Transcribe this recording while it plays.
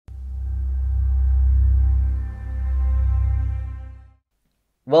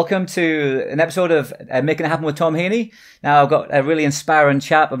Welcome to an episode of Making It Happen with Tom Heaney. Now, I've got a really inspiring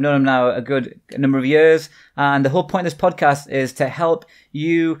chap. I've known him now a good number of years. And the whole point of this podcast is to help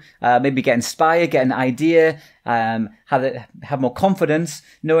you maybe get inspired, get an idea, have more confidence,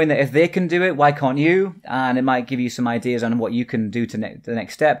 knowing that if they can do it, why can't you? And it might give you some ideas on what you can do to the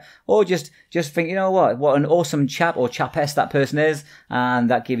next step. Or just think, you know what an awesome chap or chapess that person is. And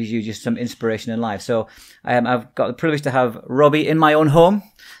that gives you just some inspiration in life. So I've got the privilege to have Robbie in my own home.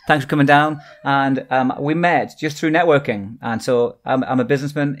 Thanks for coming down. And we met just through networking. And so I'm a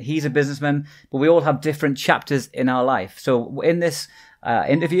businessman. He's a businessman. But we all have different chapters in our life. So in this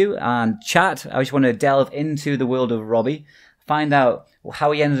interview and chat, I just want to delve into the world of Robbie, find out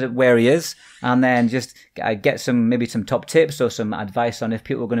how he ended up where he is, and then just get maybe some top tips or some advice on if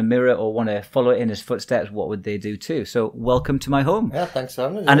people are going to mirror or want to follow in his footsteps, what would they do too. So welcome to my home. Yeah, thanks for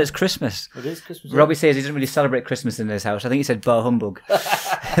having me. And it's Christmas. It is Christmas. Robbie says he doesn't really celebrate Christmas in his house. I think he said bar humbug.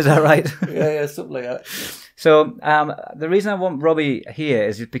 Is that right? Yeah, something like that. So the reason I want Robbie here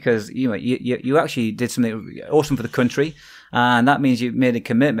is just because you actually did something awesome for the country, and that means you made a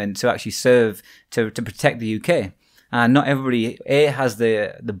commitment to actually serve to protect the UK. And not everybody has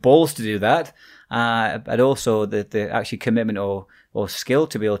the balls to do that, but also the actually commitment or skill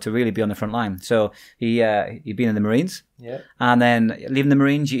to be able to really be on the front line. So you've been in the Marines, yeah, and then leaving the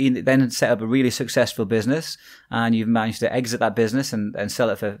Marines, you then set up a really successful business, and you've managed to exit that business and sell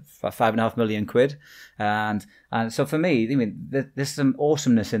it for £5.5 million. And so for me, I mean, there's some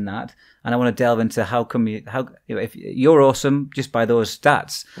awesomeness in that, and I want to delve into if you're awesome just by those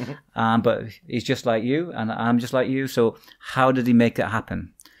stats, but he's just like you, and I'm just like you. So how did he make that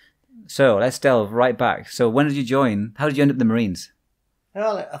happen? So let's delve right back. So when did you join? How did you end up in the Marines?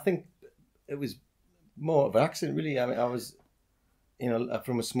 Well, I think it was more of an accident, really. I mean, I was,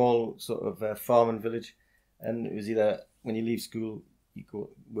 from a small sort of farming village, and it was either when you leave school, you go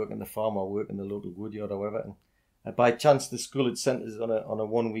work on the farm or work in the local woodyard or whatever. And by chance, the school had sent us on a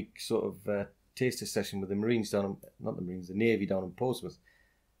 1 week sort of taster session with the Marines the Navy down in Portsmouth,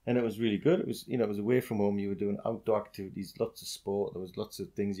 and it was really good. It was it was away from home. You were doing outdoor activities, lots of sport. There was lots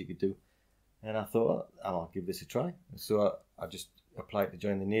of things you could do, and I thought, I'll give this a try. So I just applied to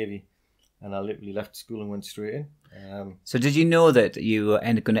join the Navy, and I literally left school and went straight in. So did you know that you were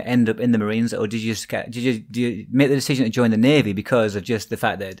going to end up in the Marines, or did you make the decision to join the Navy because of just the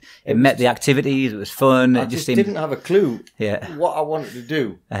fact that it met the activities, it was fun? I didn't have a clue what I wanted to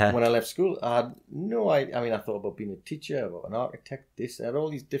do when I left school. I had no idea. I mean, I thought about being a teacher, about an architect, I had all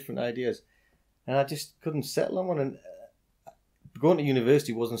these different ideas, and I just couldn't settle on one. And going to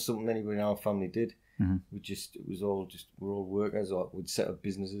university wasn't something anybody in our family did. We're all workers, or we'd set up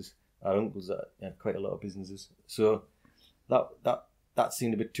businesses. Our uncles had quite a lot of businesses, so that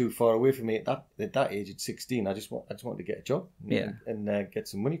seemed a bit too far away from me at that age. At 16, I just wanted to get a job, and get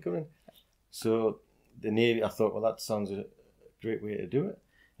some money coming. So the Navy, I thought, well, that sounds a great way to do it,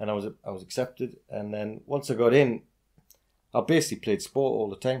 and I was accepted. And then once I got in, I basically played sport all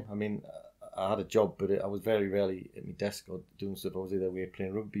the time. I mean, I had a job, but I was very rarely at my desk or doing stuff. I was either way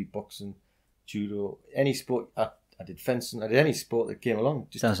playing rugby, boxing, judo, any sport. I did fencing. I did any sport that came along.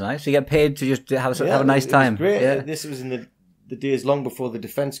 Sounds nice. So you get paid to just have a nice time. It was great. Yeah. This was in the days long before the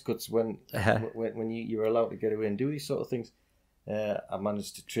defence cuts, when you were allowed to get away and do these sort of things. I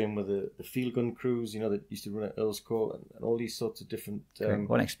managed to train with the field gun crews, that used to run at Earl's Court, and all these sorts of different.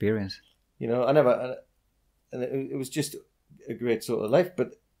 What an experience! And it was just a great sort of life.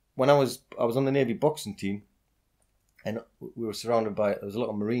 But when I was on the Navy boxing team, and we were surrounded by, there was a lot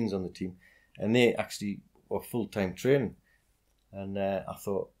of Marines on the team, and they actually were full-time training, and I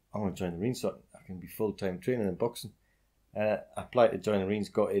thought, I want to join the Marines so I can be full-time training in boxing. I applied to join the Marines,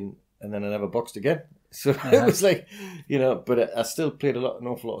 got in, and then I never boxed again. So it was like, but I still played an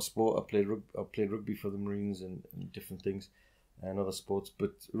awful lot of sport. I played rugby for the Marines and different things and other sports,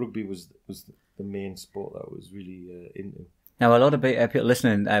 but rugby was the main sport that I was really into. Now, a lot of people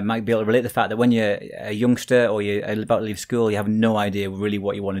listening might be able to relate to the fact that when you're a youngster or you're about to leave school, you have no idea really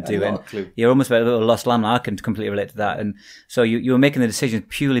what you want to do. Not a clue. You're almost a little lost lamb. I can completely relate to that. And so you were making the decision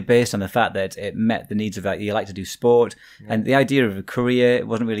purely based on the fact that it met the needs of that. You like to do sport. Yeah. And the idea of a career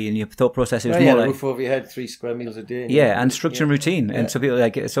wasn't really in your thought process. It was more like roof over your head, 3 square meals a day. And structure and routine. Yeah. And so people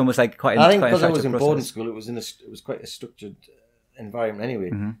it's almost like quite. I think because I was in boarding school, it was quite a structured environment anyway.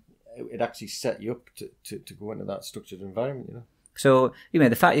 Mm-hmm. It actually set you up to go into that structured environment, So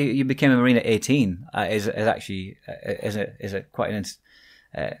the fact you became a Marine at 18 is actually quite an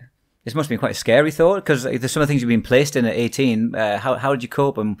this must have been quite a scary thought, because there's some of the things you've been placed in at 18. How did you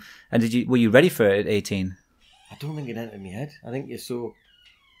cope, and were you ready for it at 18? I don't think it entered my head. I think you're so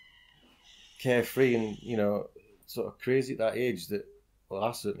carefree and sort of crazy at that age that well,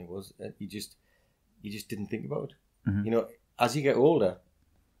 I certainly was. You just didn't think about it. As you get older,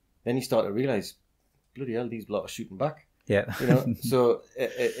 then you start to realise, bloody hell, these lot are shooting back. Yeah. So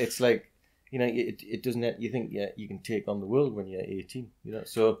it's like, it doesn't. You think you can take on the world when you're 18.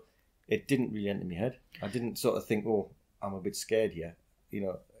 So it didn't really enter my head. I didn't sort of think, oh, I'm a bit scared here.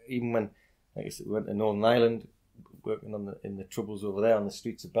 Even when, like I said, we went to Northern Ireland, working in the troubles over there on the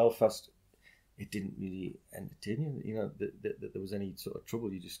streets of Belfast, it didn't really entertain you. That there was any sort of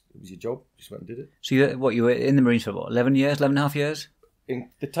trouble. It was your job. Just went and did it. So you were in the Marines for what, 11 years, 11 and a half years? In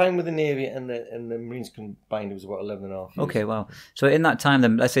the time with the Navy and the Marines combined, it was about 11 and a half years. Okay, wow. So in that time,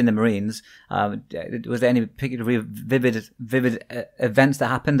 let's say in the Marines, was there any particular vivid events that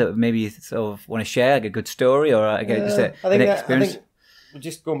happened that maybe you sort of want to share, like a good story or an experience? I think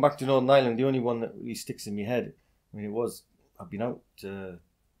just going back to Northern Ireland, the only one that really sticks in my head, I've been out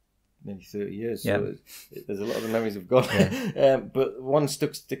nearly 30 years, so there's a lot of the memories I've got. Yeah. But one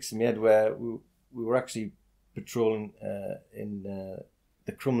sticks in my head where we were actually patrolling in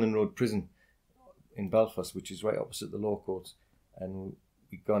the Crumlin Road prison in Belfast, which is right opposite the law courts, and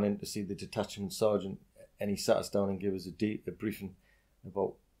we'd gone in to see the detachment sergeant, and he sat us down and gave us a briefing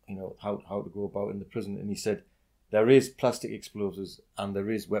about how to go about in the prison, and he said there is plastic explosives and there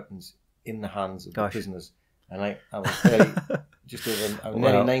is weapons in the hands of the prisoners. And I was very just over, I was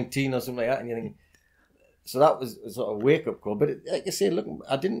nearly 19 or something like that, and you think, so that was a sort of wake up call. But like I say, look,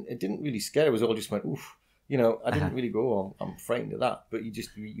 it didn't really scare. It was all just went oof. I didn't really go, I'm frightened of that. But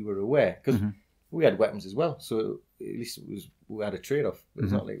you were aware, because we had weapons as well. So at least we had a trade off. It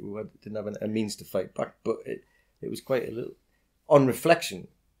was not like didn't have a means to fight back. But it was quite a little, on reflection,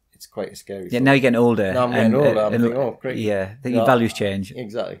 it's quite a scary thought. Now you're getting older. Now I'm getting older. I'm thinking, oh, great. Yeah, I think your values change.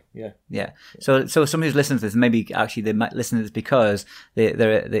 Exactly, yeah. Yeah. So someone who's listening to this, maybe actually they might listen to this because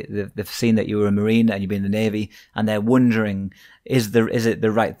they've seen that you were a Marine and you've been in the Navy, and they're wondering, is it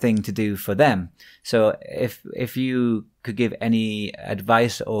the right thing to do for them? So if you could give any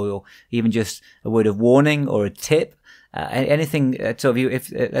advice or even just a word of warning or a tip, anything, so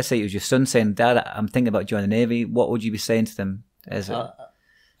if let's say it was your son saying, Dad, I'm thinking about joining the Navy, what would you be saying to them?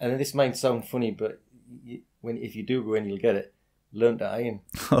 And this might sound funny, but if you do go in, you'll get it. Learn to iron.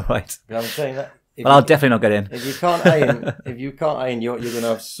 All right. But I'm saying that. I'll definitely not get in. If you can't iron, you're going to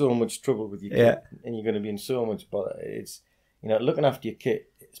have so much trouble with your kit, and you're going to be in so much bother. It's looking after your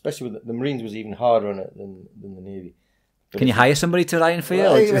kit, especially with the Marines, was even harder on it than the Navy. But can you hire somebody to iron for you?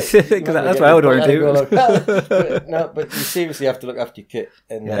 Because that's what I would want to do. But you seriously have to look after your kit,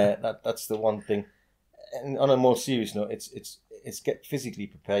 and that's the one thing. And on a more serious note, it's get physically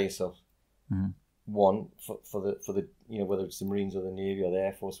prepare yourself. One for the whether it's the Marines or the Navy or the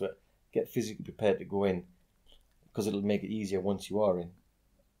Air Force, but get physically prepared to go in, because it'll make it easier once you are in.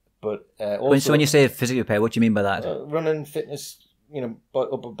 But also, when you say physically prepared, what do you mean by that? Running, fitness,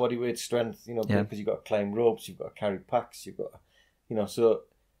 upper body weight, strength, because you've got to climb ropes, you've got to carry packs, you've got, so,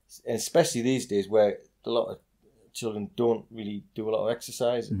 and especially these days where a lot of children don't really do a lot of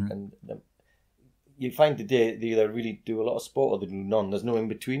exercise, and you find today they either really do a lot of sport or they do none. There's no in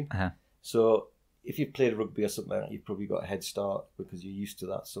between. So if you played rugby or something like that, you've probably got a head start because you're used to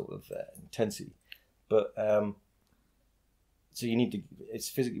that sort of intensity. But so you need to, it's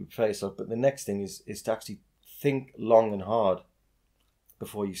physically prepare yourself. But the next thing is to actually think long and hard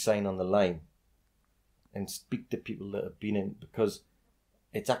before you sign on the line, and speak to people that have been in, because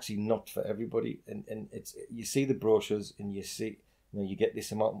it's actually not for everybody. And it's, you see the brochures and you see, you get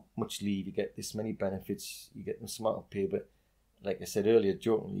this amount, much leave, you get this many benefits, you get this amount of pay. But like I said earlier,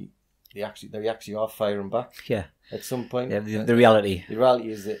 jokingly, they actually are firing back. Yeah. At some point. Yeah, the reality. The reality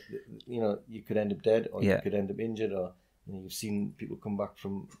is that you could end up dead, or you could end up injured, or you've seen people come back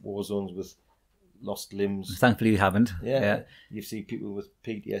from war zones with lost limbs. Thankfully, you haven't. Yeah. You see people with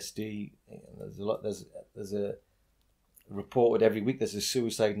PTSD. There's a lot. There's a reported every week. There's a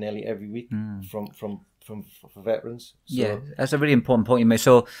suicide nearly every week from veterans. So, that's a really important point you made.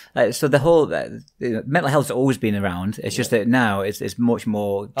 So the whole mental health has always been around. It's just that now it's much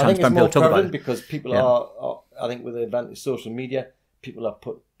more transparent. I think it's more talk about it because people are. I think with the advantage of social media, people are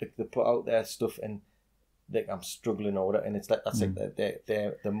they put out their stuff, and I'm struggling or whatever, and it's like that's like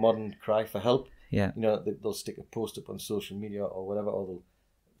their modern cry for help. Yeah. They'll stick a post up on social media or whatever, or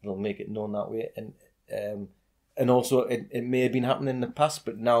they'll make it known that way, and also it may have been happening in the past,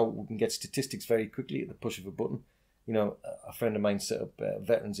 but now we can get statistics very quickly at the push of a button. A friend of mine set up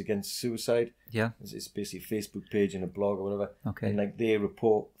Veterans Against Suicide. Yeah. It's basically a Facebook page and a blog or whatever. Okay. And they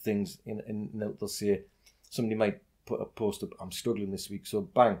report things and they'll say, somebody might put a post up, I'm struggling this week, so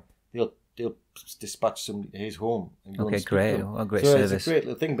bang, they'll dispatch somebody to his home. And go and great. A great service. It's a great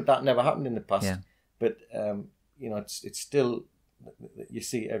little thing, but that never happened in the past. Yeah. But, it's still you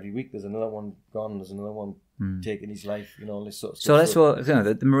see every week. There's another one gone. There's another one taking his life. All this sort of stuff. So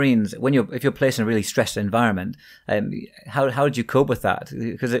let's the Marines. If you're placed in a really stressed environment, how did you cope with that?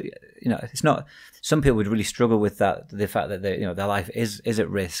 Because it's not. Some people would really struggle with that. The fact that their life is at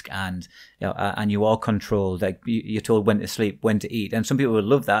risk, and and you are controlled. Like you're told when to sleep, when to eat, and some people would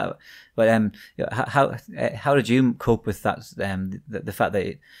love that. But how did you cope with that? The fact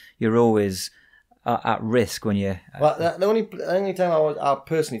that you're always at risk when you. Well, the only time I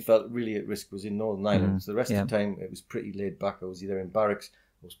personally felt really at risk was in Northern Ireland. So the rest of the time it was pretty laid back. I was either in barracks,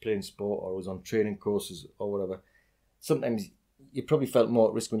 I was playing sport, or I was on training courses or whatever. Sometimes you probably felt more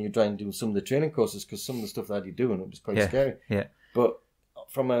at risk when you're trying to do some of the training courses, because some of the stuff that you're doing, it was quite scary. Yeah. But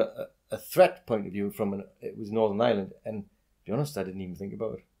from a threat point of view, it was Northern Ireland, and to be honest, I didn't even think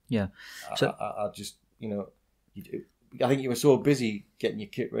about it. Yeah. So I just I think you were so busy getting your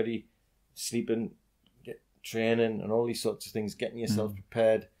kit ready, sleeping, training, and all these sorts of things, getting yourself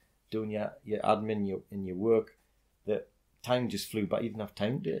prepared, doing your admin, your work, that time just flew by. You didn't have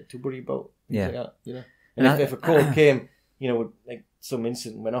time to worry about things like that, And if a call came, like some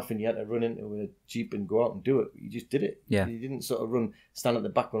incident went off and you had to run into a jeep and go out and do it, you just did it. Yeah. You didn't sort of stand at the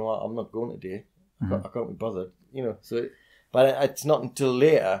back going, I'm not going today. I can't be bothered. So, but it's not until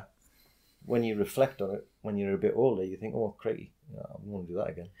later, when you reflect on it, when you're a bit older, you think, oh, crikey, I want to do that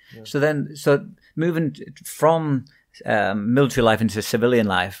again. So moving from military life into civilian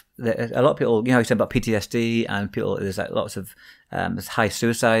life, a lot of people, you said about PTSD, and people, there's lots of there's high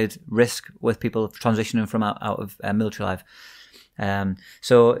suicide risk with people transitioning from out of military life.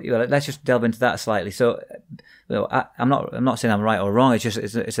 So let's just delve into that slightly. So I'm not saying I'm right or wrong. It's just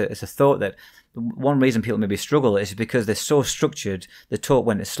it's a thought that one reason people maybe struggle is because they're so structured. They're taught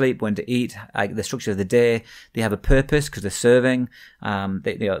when to sleep, when to eat, the structure of the day. They have a purpose because they're serving.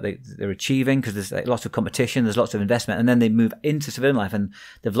 They're achieving because there's lots of competition. There's lots of investment, and then they move into civilian life and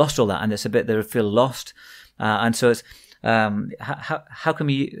they've lost all that, and it's a bit they feel lost. And so it's how come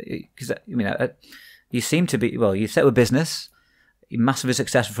you? Because you seem to be you set a business. You're massively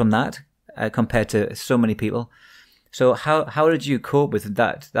successful from that compared to so many people. So how did you cope with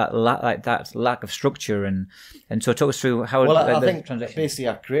that lack of structure and so talk us through how? Well, I think basically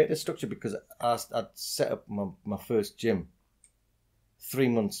I created a structure because I'd set up my first gym 3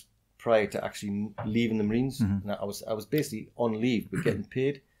 months prior to actually leaving the Marines. Mm-hmm. Now, I was basically on leave but getting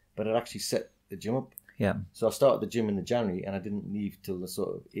paid, but I'd actually set the gym up. Yeah. So I started the gym in the January and I didn't leave till the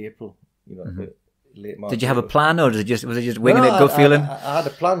sort of April. Mm-hmm. Late March. Did you have a plan, or was it just winging it, gut feeling? I had a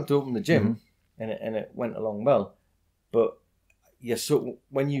plan to open the gym, and it went along well. But so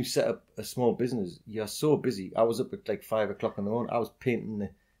when you set up a small business, you're so busy. I was up at like 5 o'clock in the morning. I was painting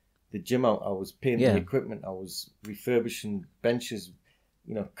the gym out. I was painting the equipment. I was refurbishing benches,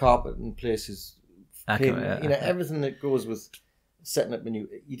 carpet in places, painting, everything that goes with setting up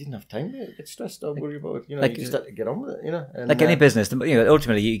you didn't have time to get stressed or worry about it. You just had to get on with it. And, like any business,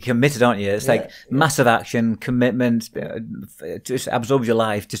 ultimately you're committed, aren't you? It's massive action, commitment, just absorbs your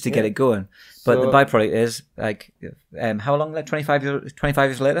life just to get it going. But the byproduct is how long? Like 25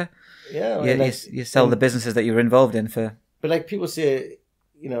 years later, you sell the businesses that you were involved in for. But like people say,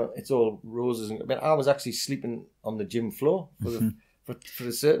 it's all roses. I was actually sleeping on the gym floor for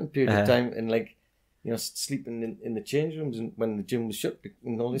a certain period of time, and sleeping in the change rooms and when the gym was shut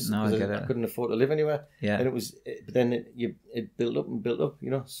and all this. No, I couldn't afford to live anywhere. Yeah. And but then it built up and built up,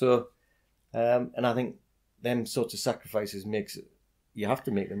 So, and I think them sorts of sacrifices you have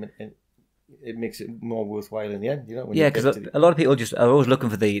to make them, and it makes it more worthwhile in the end, because a lot of people just are always looking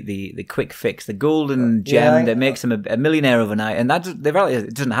for the quick fix, the golden gem that makes them a millionaire overnight, and the reality is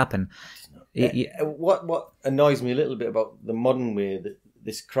it doesn't happen. What annoys me a little bit about the modern way, that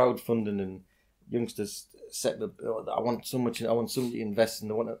this crowdfunding and youngsters set up, I want somebody to invest, and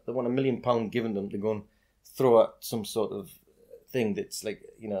they want £1 million given them to go and throw at some sort of thing that's like,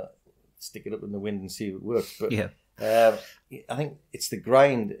 stick it up in the wind and see if it works. But I think it's the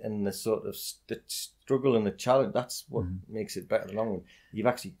grind and the sort of the struggle and the challenge, that's what makes it better in the long run. You've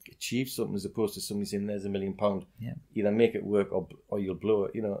actually achieved something, as opposed to somebody saying there's £1 million. Either make it work or you'll blow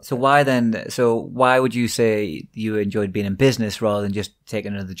it. So why would you say you enjoyed being in business rather than just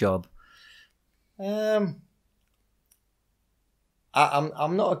taking another job? I'm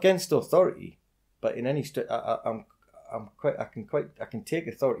not against authority, but in any I can take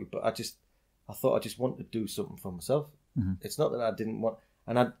authority, but I thought I just wanted to do something for myself. Mm-hmm. It's not that I didn't want,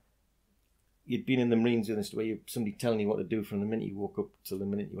 and you'd been in the Marines in this way, somebody telling you what to do from the minute you woke up till the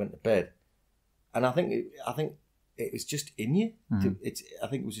minute you went to bed, and I think it was just in you. Mm-hmm. I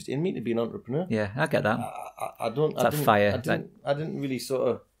think it was just in me to be an entrepreneur. Yeah, I get that. I didn't really sort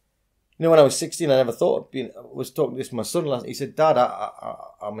of. You know, when I was 16, I never thought of being. I was talking to this to my son last. He said, "Dad,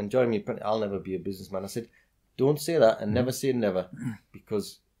 I'm enjoying my apprenticeship. I'll never be a businessman." I said, "Don't say that, and never say never,"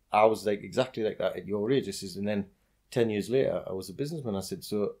 because I was like exactly like that at your age. And then 10 years later, I was a businessman. I said,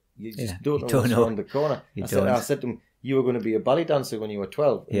 "So you just don't know what's around the corner." I said to him, "You were going to be a ballet dancer when you were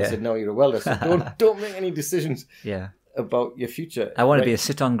 12." And he said, "No, you're a welder." So don't make any decisions. About your future. I want to be a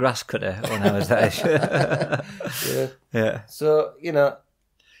sit-on grass cutter when I was that age. Yeah. So, you know,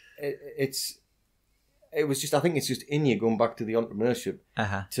 it was just, I think it's just in you, going back to the entrepreneurship.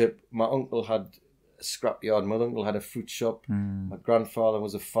 My uncle had a scrapyard, my other uncle had a fruit shop, my grandfather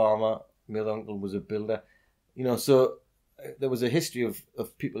was a farmer, my other uncle was a builder. You know, so there was a history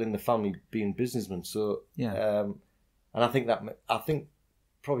of people in the family being businessmen. So, and I think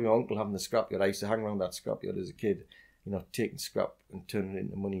probably my uncle having the scrapyard, I used to hang around that scrapyard as a kid. You know, taking scrap and turning it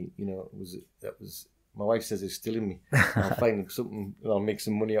into money. You know, that was. My wife says it's still in me. I'll find something. I'll make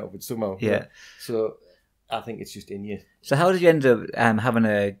some money out of it somehow. Yeah. So I think it's just in you. So how did you end up having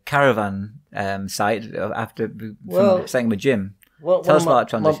a caravan site after setting a gym? Well, tell us about that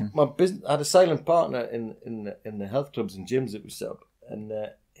transition. My business. I had a silent partner in the health clubs and gyms that we set up, and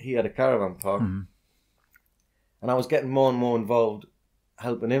he had a caravan park, and I was getting more and more involved,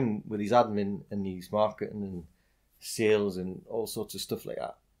 helping him with his admin and his marketing and sales and all sorts of stuff like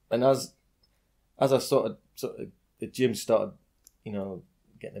that. And as I sort of the gym started, you know,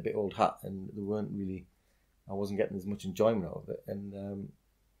 getting a bit old hat, and I wasn't getting as much enjoyment out of it. And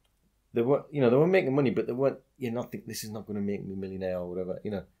they were making money, but they weren't. You're not thinking this is not going to make me a millionaire or whatever.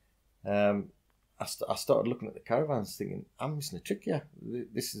 You know, I started looking at the caravans, thinking I'm missing a trick here.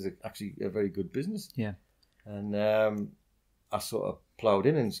 This is actually a very good business. Yeah. And I sort of ploughed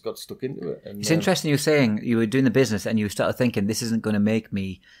in and got stuck into it. And, it's interesting you were saying you were doing the business and you started thinking this isn't going to make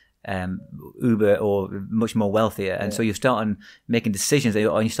me uber or much more wealthier, and so you start making decisions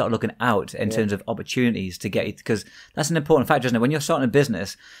and you start looking out in terms of opportunities to get it, because that's an important factor, isn't it? When you're starting a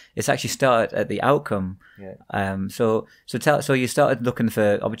business, it's actually started at the outcome. So you started looking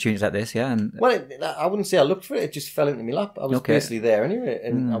for opportunities like this, and I wouldn't say I looked for it. It just fell into my lap. I was basically there anyway,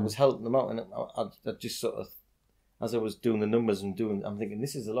 and I was helping them out, and I just sort of, as I was doing the numbers I'm thinking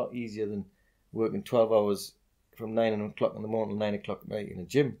this is a lot easier than working 12 hours from 9 o'clock in the morning to 9 o'clock at night in a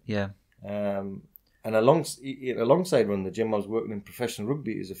gym. And alongside running the gym, I was working in professional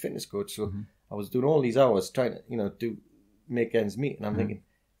rugby as a fitness coach. So I was doing all these hours trying to, make ends meet. And I'm thinking,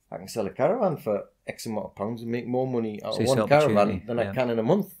 I can sell a caravan for X amount of pounds and make more money out of one caravan than I can in a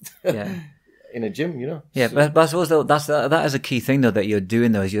month. In a gym, but I suppose though that is a key thing though that you're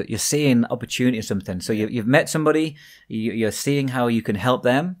doing though, is you're seeing opportunity in something. So you've met somebody, you're seeing how you can help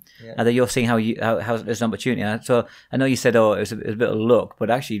them, and then you're seeing how there's an opportunity. And so I know you said, it was a bit of luck, but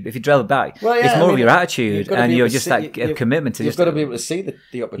actually if you drill it back, it's more of your attitude, and you're just a commitment to. You've got to be able to see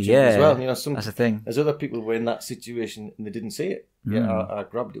the opportunity as well. That's the thing. There's other people who were in that situation and they didn't see it. I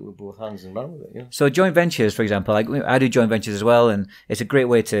grabbed it with both hands and ran with it. So joint ventures, for example, like I do joint ventures as well, and it's a great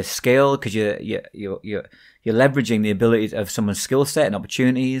way to scale because you're leveraging the ability of someone's skill set and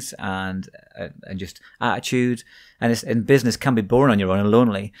opportunities and just attitude. And in business can be boring on your own and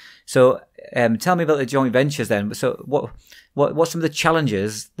lonely. So tell me about the joint ventures then. So what's some of the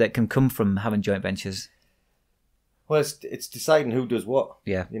challenges that can come from having joint ventures? Well, it's deciding who does what.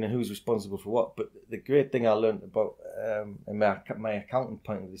 Who's responsible for what. But the great thing I learned about, and my accountant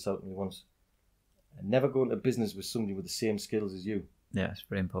pointed this out to me once, never go into business with somebody with the same skills as you. Yeah, it's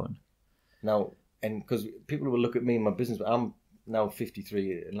very important. Now, and because people will look at me and my business, I'm now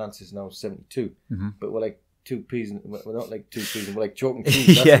 53 and Lance is now 72, but we're like two peas, we're not like two peas, we're like chalk and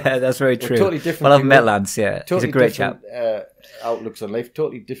cheese. That's very true. Totally different. Well, I've met Lance, totally he's a great chap. Outlooks on life,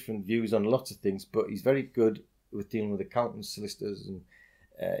 totally different views on lots of things, but he's very good with dealing with accountants, solicitors, and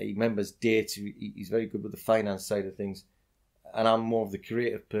he remembers dates. He's very good with the finance side of things, and I'm more of the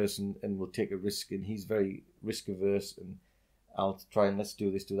creative person and will take a risk, and he's very risk averse, and I'll try and let's do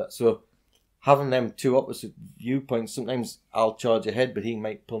this, do that. So having them two opposite viewpoints, sometimes I'll charge ahead, but he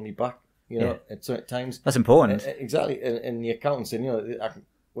might pull me back. At certain times. That's important. Exactly, and the accountant said,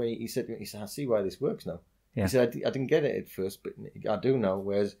 when he said to me, I see why this works now. He said, I didn't get it at first, but I do now.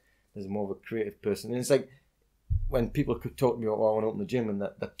 Whereas there's more of a creative person, and it's like, when people could talk to me about, I want to open the gym, and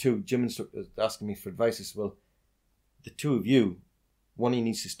that two gym instructors asking me for advice, I said, well, the two of you, one of you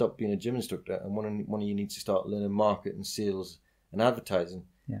needs to stop being a gym instructor, and one of you needs to start learning marketing, sales, and advertising,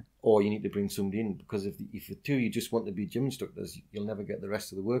 or you need to bring somebody in, because if the two of you just want to be gym instructors, you'll never get the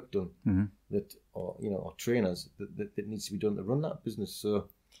rest of the work done, or trainers that needs to be done to run that business. So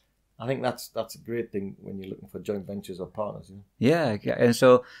I think that's a great thing when you're looking for joint ventures or partners. You know? Yeah, and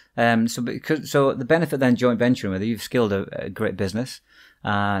so the benefit then joint venturing with you've skilled a great business,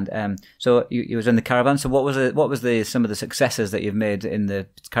 and so you was in the caravan. So what was some of the successes that you've made in the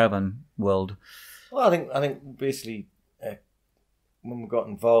caravan world? Well, I think basically when we got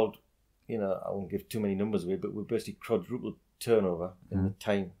involved, I won't give too many numbers away, but we basically quadrupled turnover in the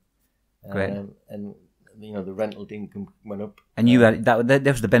time. Great. And the rental income went up. And you had that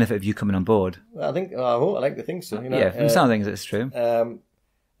was the benefit of you coming on board. Well, I like to think so. Yeah, from some things it's true. And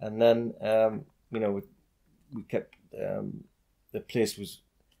then we kept the place was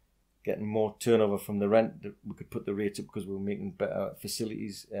getting more turnover from the rent. We could put the rates up because we were making better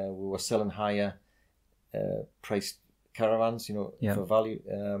facilities. We were selling higher priced caravans, for value.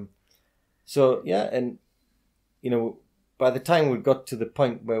 By the time we got to the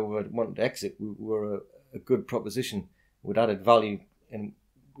point where we wanted to exit, we were a good proposition. We'd added value, and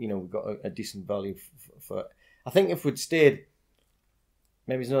we got a decent value for. I think if we'd stayed,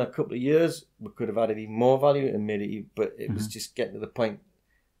 maybe it's another couple of years, we could have added even more value and made it. But it was just getting to the point.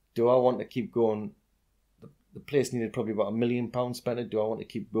 Do I want to keep going? The place needed probably about £1 million spent. Do I want to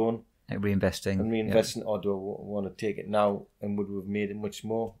keep going? Like reinvesting, or do I want to take it now? And would we have made it much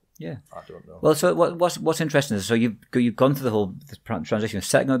more? Yeah, I don't know. Well, so what's interesting is you've gone through the whole transition of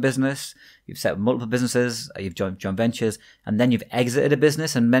setting up a business, you've set up multiple businesses, you've joined joint ventures, and then you've exited a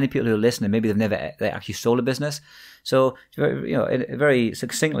business. And many people who are listening, maybe they've never actually sold a business. So very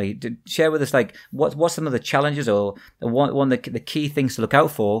succinctly, share with us what's some of the challenges or one of the key things to look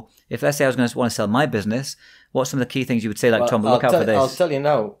out for. If let's say I was going to want to sell my business, what's some of the key things you would say Tom, look out for this? I'll tell you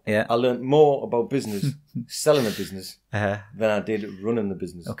now. Yeah. I learned more about business selling a business than I did running the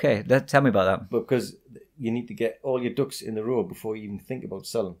business. Okay, tell me about that. Because you need to get all your ducks in the row before you even think about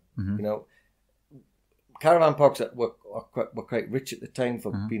selling. Caravan parks were quite rich at the time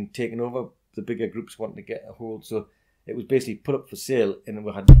for being taken over. The bigger groups wanted to get a hold, so it was basically put up for sale, and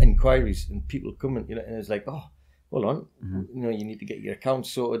we had inquiries and people coming. And it was like, oh, hold on, you need to get your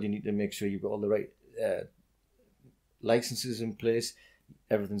accounts sorted. You need to make sure you've got all the right licenses in place.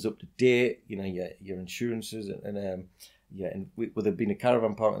 Everything's up to date. Your insurances and with it being a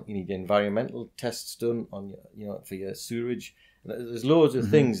caravan park, you need your environmental tests done on for your sewerage. There's loads of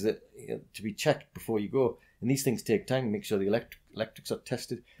things that to be checked before you go, and these things take time. Make sure the electrics are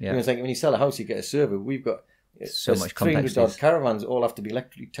tested. Yeah. It's like when you sell a house, you get a survey. We've got so much 300 odd caravans, all have to be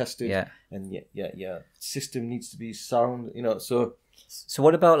electrically tested. Yeah. And your system needs to be sound. So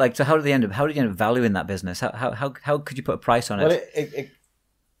what about how did you end up valuing that business? How could you put a price on it? Well,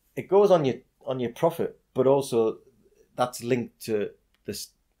 it goes on your profit, but also that's linked to this.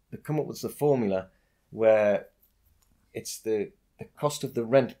 They come up with the formula where it's the cost of the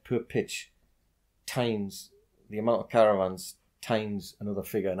rent per pitch times the amount of caravans times another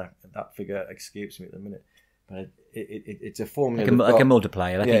figure, and that figure escapes me at the minute. But it's a formula like a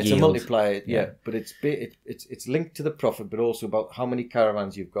multiplier, a it's yield. A multiplier, yeah. But it's linked to the profit, but also about how many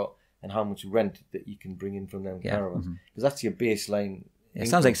caravans you've got and how much rent that you can bring in from them caravans, because that's your baseline. It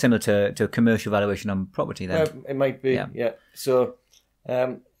sounds like similar to a commercial valuation on property then. Well, it might be, yeah. So,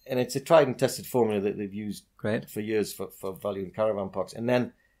 and it's a tried and tested formula that they've used for years for valuing caravan parks. And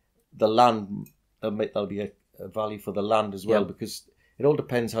then the land, there'll be a value for the land as well, because it all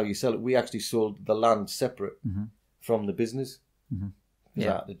depends how you sell it. We actually sold the land separate from the business. That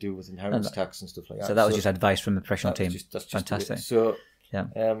had to do with inheritance tax and stuff like that. So that was just advice from the professional team. That's just fantastic. So,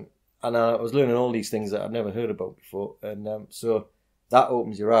 and I was learning all these things that I'd never heard about before. And so that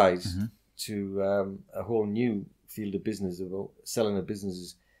opens your eyes to a whole new field of business. About selling a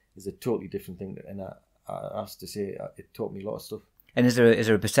business is a totally different thing. And I have to say, it taught me a lot of stuff. And is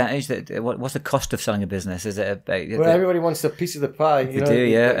there a percentage that what's the cost of selling a business? Is it everybody wants a piece of the pie. You do,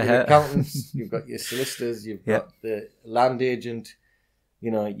 You've got your accountants, you've got your solicitors, you've got the land agent,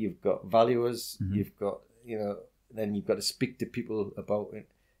 you've got valuers, you've got then you've got to speak to people about it,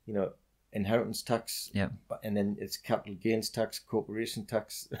 inheritance tax, and then it's capital gains tax, corporation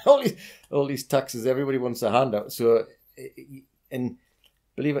tax, all these taxes. Everybody wants a handout. So, and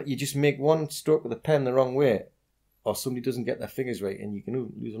believe it, you just make one stroke of the pen the wrong way, or somebody doesn't get their figures right, and you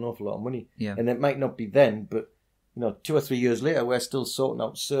can lose an awful lot of money. Yeah. And it might not be then, but 2 or 3 years later, we're still sorting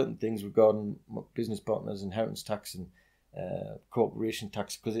out certain things regarding business partners, inheritance tax, and corporation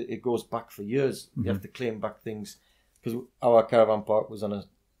tax, because it goes back for years. You have to claim back things, because our caravan park was on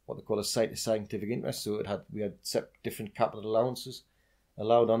what they call a site of scientific interest, so we had different capital allowances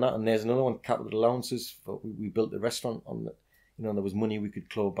allowed on that, and there's another one, capital allowances. But we built the restaurant on the, there was money we could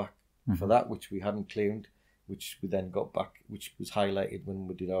claw back for that, which we hadn't claimed, which we then got back, which was highlighted when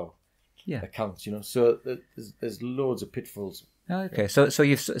we did our accounts, So there's loads of pitfalls. Okay, so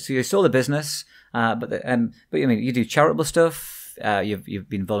you sold the business, but I mean, you do charitable stuff. You've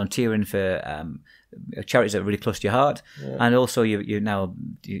been volunteering for charities that are really close to your heart, and also you're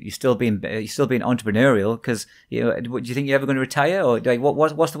still being entrepreneurial, because do you think you're ever going to retire, or like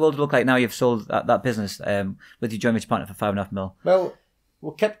what's the world look like now you've sold that business with your joint venture partner for $5.5 million? Well,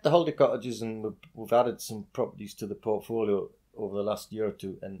 we've kept the holiday cottages, and we've added some properties to the portfolio over the last year or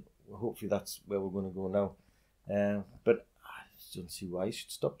two, and hopefully that's where we're going to go now. But I don't see why you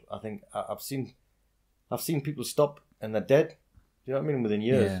should stop. I think I've seen people stop and they're dead. Do you know what I mean? Within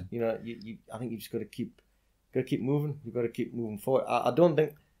years, I think you just got to keep moving. You've got to keep moving forward. I don't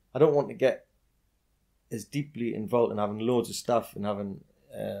want to get as deeply involved in having loads of staff and having.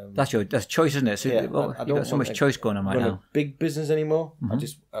 That's choice, isn't it? So you've got so much choice going on right now. A big business anymore. I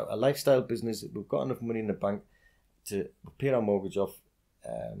just a lifestyle business. We've got enough money in the bank to pay our mortgage off,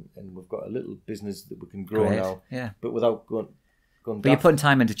 and we've got a little business that we can grow now. Yeah, but without going. But you're putting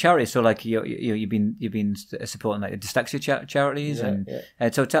time into charity, so like you've been supporting like dyslexia charities,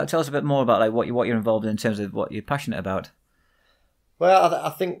 so tell us a bit more about like what you're involved in terms of what you're passionate about. Well,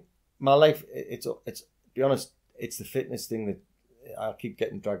 I think my life, it's to be honest, it's the fitness thing that I keep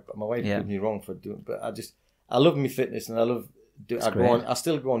getting dragged. But my wife put me wrong for doing, but I love my fitness, and I love I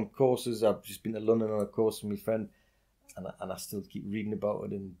still go on courses. I've just been to London on a course with my friend, and I still keep reading about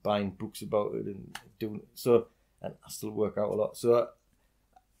it and buying books about it and doing so. And I still work out a lot, so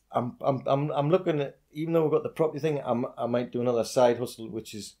I'm looking at, even though we've got the property thing, I might do another side hustle,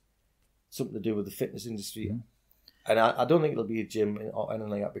 which is something to do with the fitness industry, and I don't think it'll be a gym or anything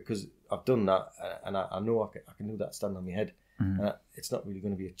like that, because I've done that, and I know I can do that standing on my head, and it's not really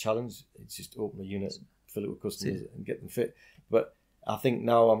going to be a challenge. It's just open a unit, fill it with customers, and get them fit. But I think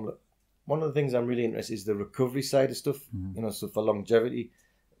now one of the things I'm really interested in is the recovery side of stuff. So for longevity,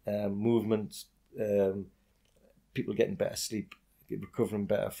 movement. People getting better sleep, recovering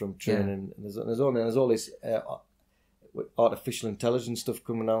better from training, and there's all this artificial intelligence stuff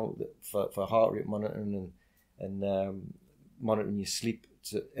coming out for heart rate monitoring and monitoring your sleep.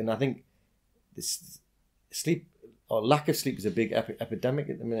 And I think this sleep or lack of sleep is a big epidemic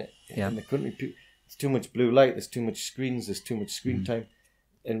at the minute in the country. There's too much blue light, there's too much screens, there's too much screen time,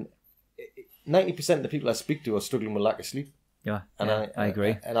 and 90% of the people I speak to are struggling with lack of sleep. I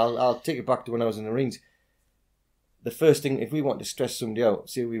agree. And I'll take it back to when I was in the Marines. The first thing, if we want to stress somebody out,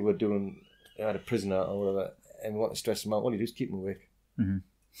 say we were doing at a prisoner or whatever, and we want to stress them out, all you do is keep them awake.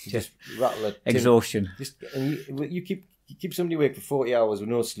 Just rattle it. Exhaustion. And you keep somebody awake for 40 hours with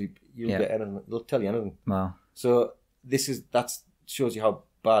no sleep, you'll get anything. They'll tell you anything. Wow. So that shows you how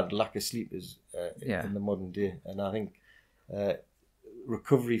bad lack of sleep is in the modern day. And I think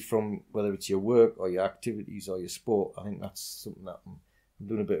recovery from whether it's your work or your activities or your sport, I think that's something that I'm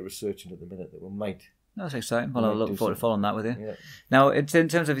doing a bit of research in at the minute that we might. That's exciting. Well, I'll look forward to following that with you. Yeah. Now, in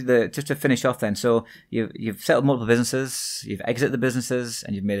terms of just to finish off then, so you've set up multiple businesses, you've exited the businesses,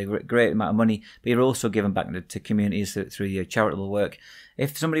 and you've made a great amount of money, but you're also giving back to communities through your charitable work.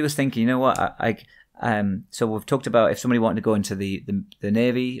 If somebody was thinking, you know what, so we've talked about if somebody wanted to go into the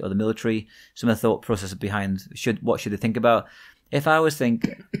Navy or the military, some of the thought process behind what should they think about. If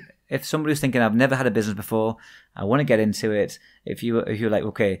somebody was thinking, I've never had a business before, I want to get into it, if you're like,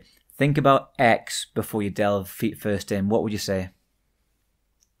 okay, think about X before you delve feet first in, what would you say?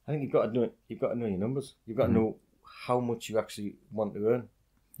 I think you've got to know it. You've got to know your numbers. You've got to know how much you actually want to earn.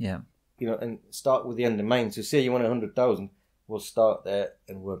 Yeah. And start with the end in mind. So say you want 100,000, we'll start there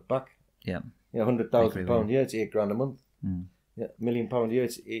and work back. Yeah. £100,000 a year, it's £8,000 a month. Yeah, £1 million a year,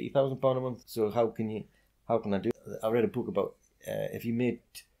 it's £80,000 a month. So how can I do it? I read a book about if you made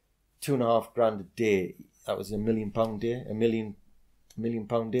 £2.5 grand a day, that was £1 million a day, £1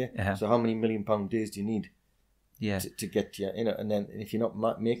 million day. So how many £1 million days do you need to get to and then if you're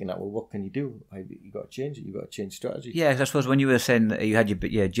not making that, well, what can you do? You got to change it. You got to change strategy. I suppose when you were saying that you had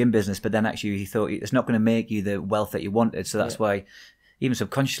your gym business, but then actually you thought it's not going to make you the wealth that you wanted, so that's why even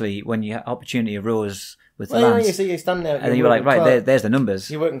subconsciously when your opportunity arose with the land, you see, you stand there and then you were like, right, there's the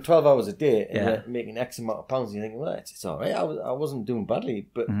numbers. You're working 12 hours a day and you're making X amount of pounds, and you think, well, it's all right. I wasn't doing badly,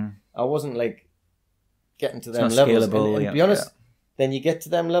 but I wasn't like getting to them levels. Scalable, and to be honest, then you get to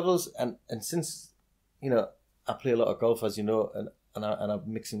them levels, and since I play a lot of golf, as you know, and I'm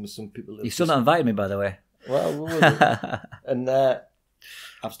mixing with some people. You still not invited me, by the way. Well, and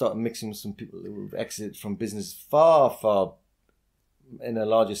I've started mixing with some people who've exited from business far in a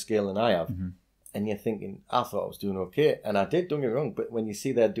larger scale than I have. And you're thinking, I thought I was doing okay, and I did, don't get me wrong, but when you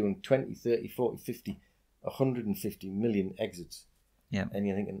see they're doing 20, 30, 40, 50, 150 million exits, and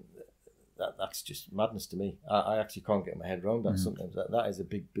you're thinking, that's just madness to me. I actually can't get my head around that. Sometimes that is a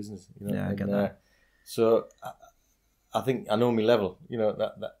big business, you know. Yeah, I get that. So I think I know my level, you know,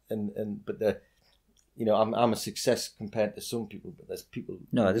 but you know, I'm a success compared to some people, but there's people.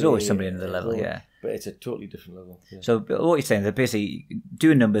 No, there's always somebody in the level, yeah. But it's a totally different level. Yeah. So what you're saying, they're basically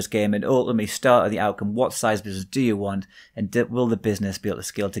do a numbers game and ultimately start at the outcome. What size business do you want, and will the business be able to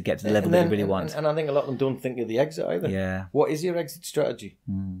scale to get to the level that you really want? And I think a lot of them don't think of the exit either. Yeah. What is your exit strategy?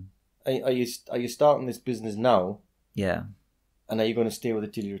 Are you starting this business now? Yeah. And are you going to stay with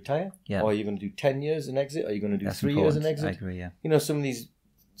it till you retire? Yeah. Or are you going to do 10 years in exit? Are you going to do 3 years in exit? I agree, yeah. You know, some of these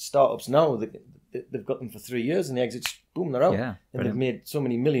startups now, they've got them for 3 years and the exits, boom, they're out. Yeah, and they've made so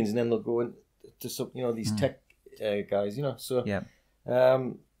many millions, and then they'll go into some, you know, these tech guys, you know. So, yeah.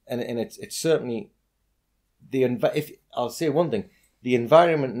 And it's certainly, if I'll say one thing, the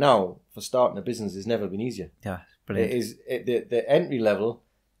environment now for starting a business has never been easier. Yeah, brilliant. It is the entry level.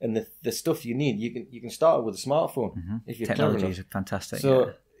 And the stuff you need, you can start with a smartphone if you're technology is fantastic.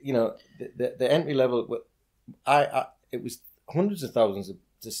 So you know the entry level, it was hundreds of thousands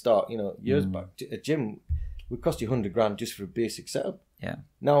to start. You know, years back, a gym would cost you $100,000 just for a basic setup. Yeah.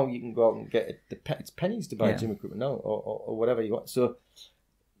 Now you can go out and get it's pennies to buy gym equipment now, or whatever you want. So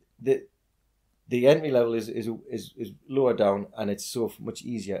the entry level is lower down, and it's so much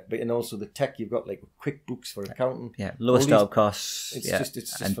easier. But and also the tech, you've got like QuickBooks for accounting. Yeah, lower startup costs. It's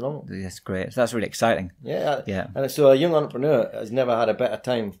just phenomenal. It's great. So that's really exciting. Yeah, yeah. And so a young entrepreneur has never had a better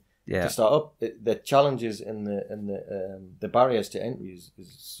time to start up. The challenges and the barriers to entry is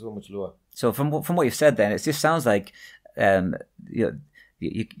so much lower. So from what you've said, then it just sounds like the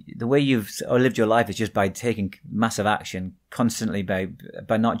way you've lived your life is just by taking massive action constantly, by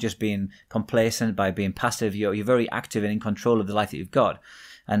not just being complacent, by being passive. You're very active and in control of the life that you've got.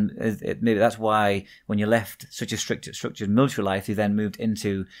 And maybe that's why when you left such a structured military life, you then moved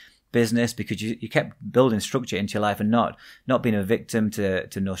into business, because you kept building structure into your life and not being a victim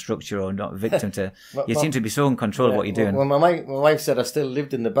to no structure, or not a victim to... you seem to be so in control of what you're doing. Well, my wife said I still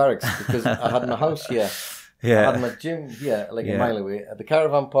lived in the barracks because I had my house here. Yeah. I had my gym here, like a mile away. The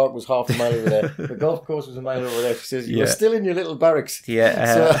caravan park was half a mile over there. The golf course was a mile over there. She says, you're still in your little barracks.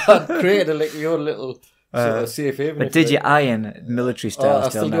 Yeah. So I created like your little sort of safe haven. But did you iron military style? I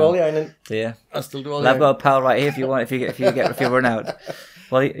still do all the ironing. Yeah. I still do all the ironing. I've got a pal right here if you want, if you run out.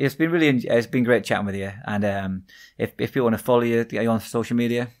 Well, it's been great chatting with you. And if people want to follow you, are you on social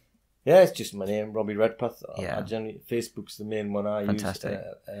media? Yeah, it's just my name, Robbie Redpath. Yeah. Facebook's the main one I use. Fantastic.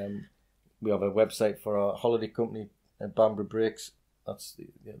 We have a website for our holiday company, Bambra Breaks. That's the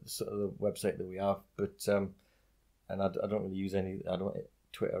sort of the website that we have. But and I don't really use any. I don't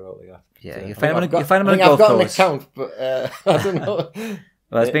Twitter or like that. Yeah, you find them on a golf course. I've got an account, but I don't know.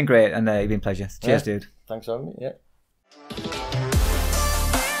 Well, it's been great, and it's been a pleasure. Cheers, dude. Thanks for having me. Yeah.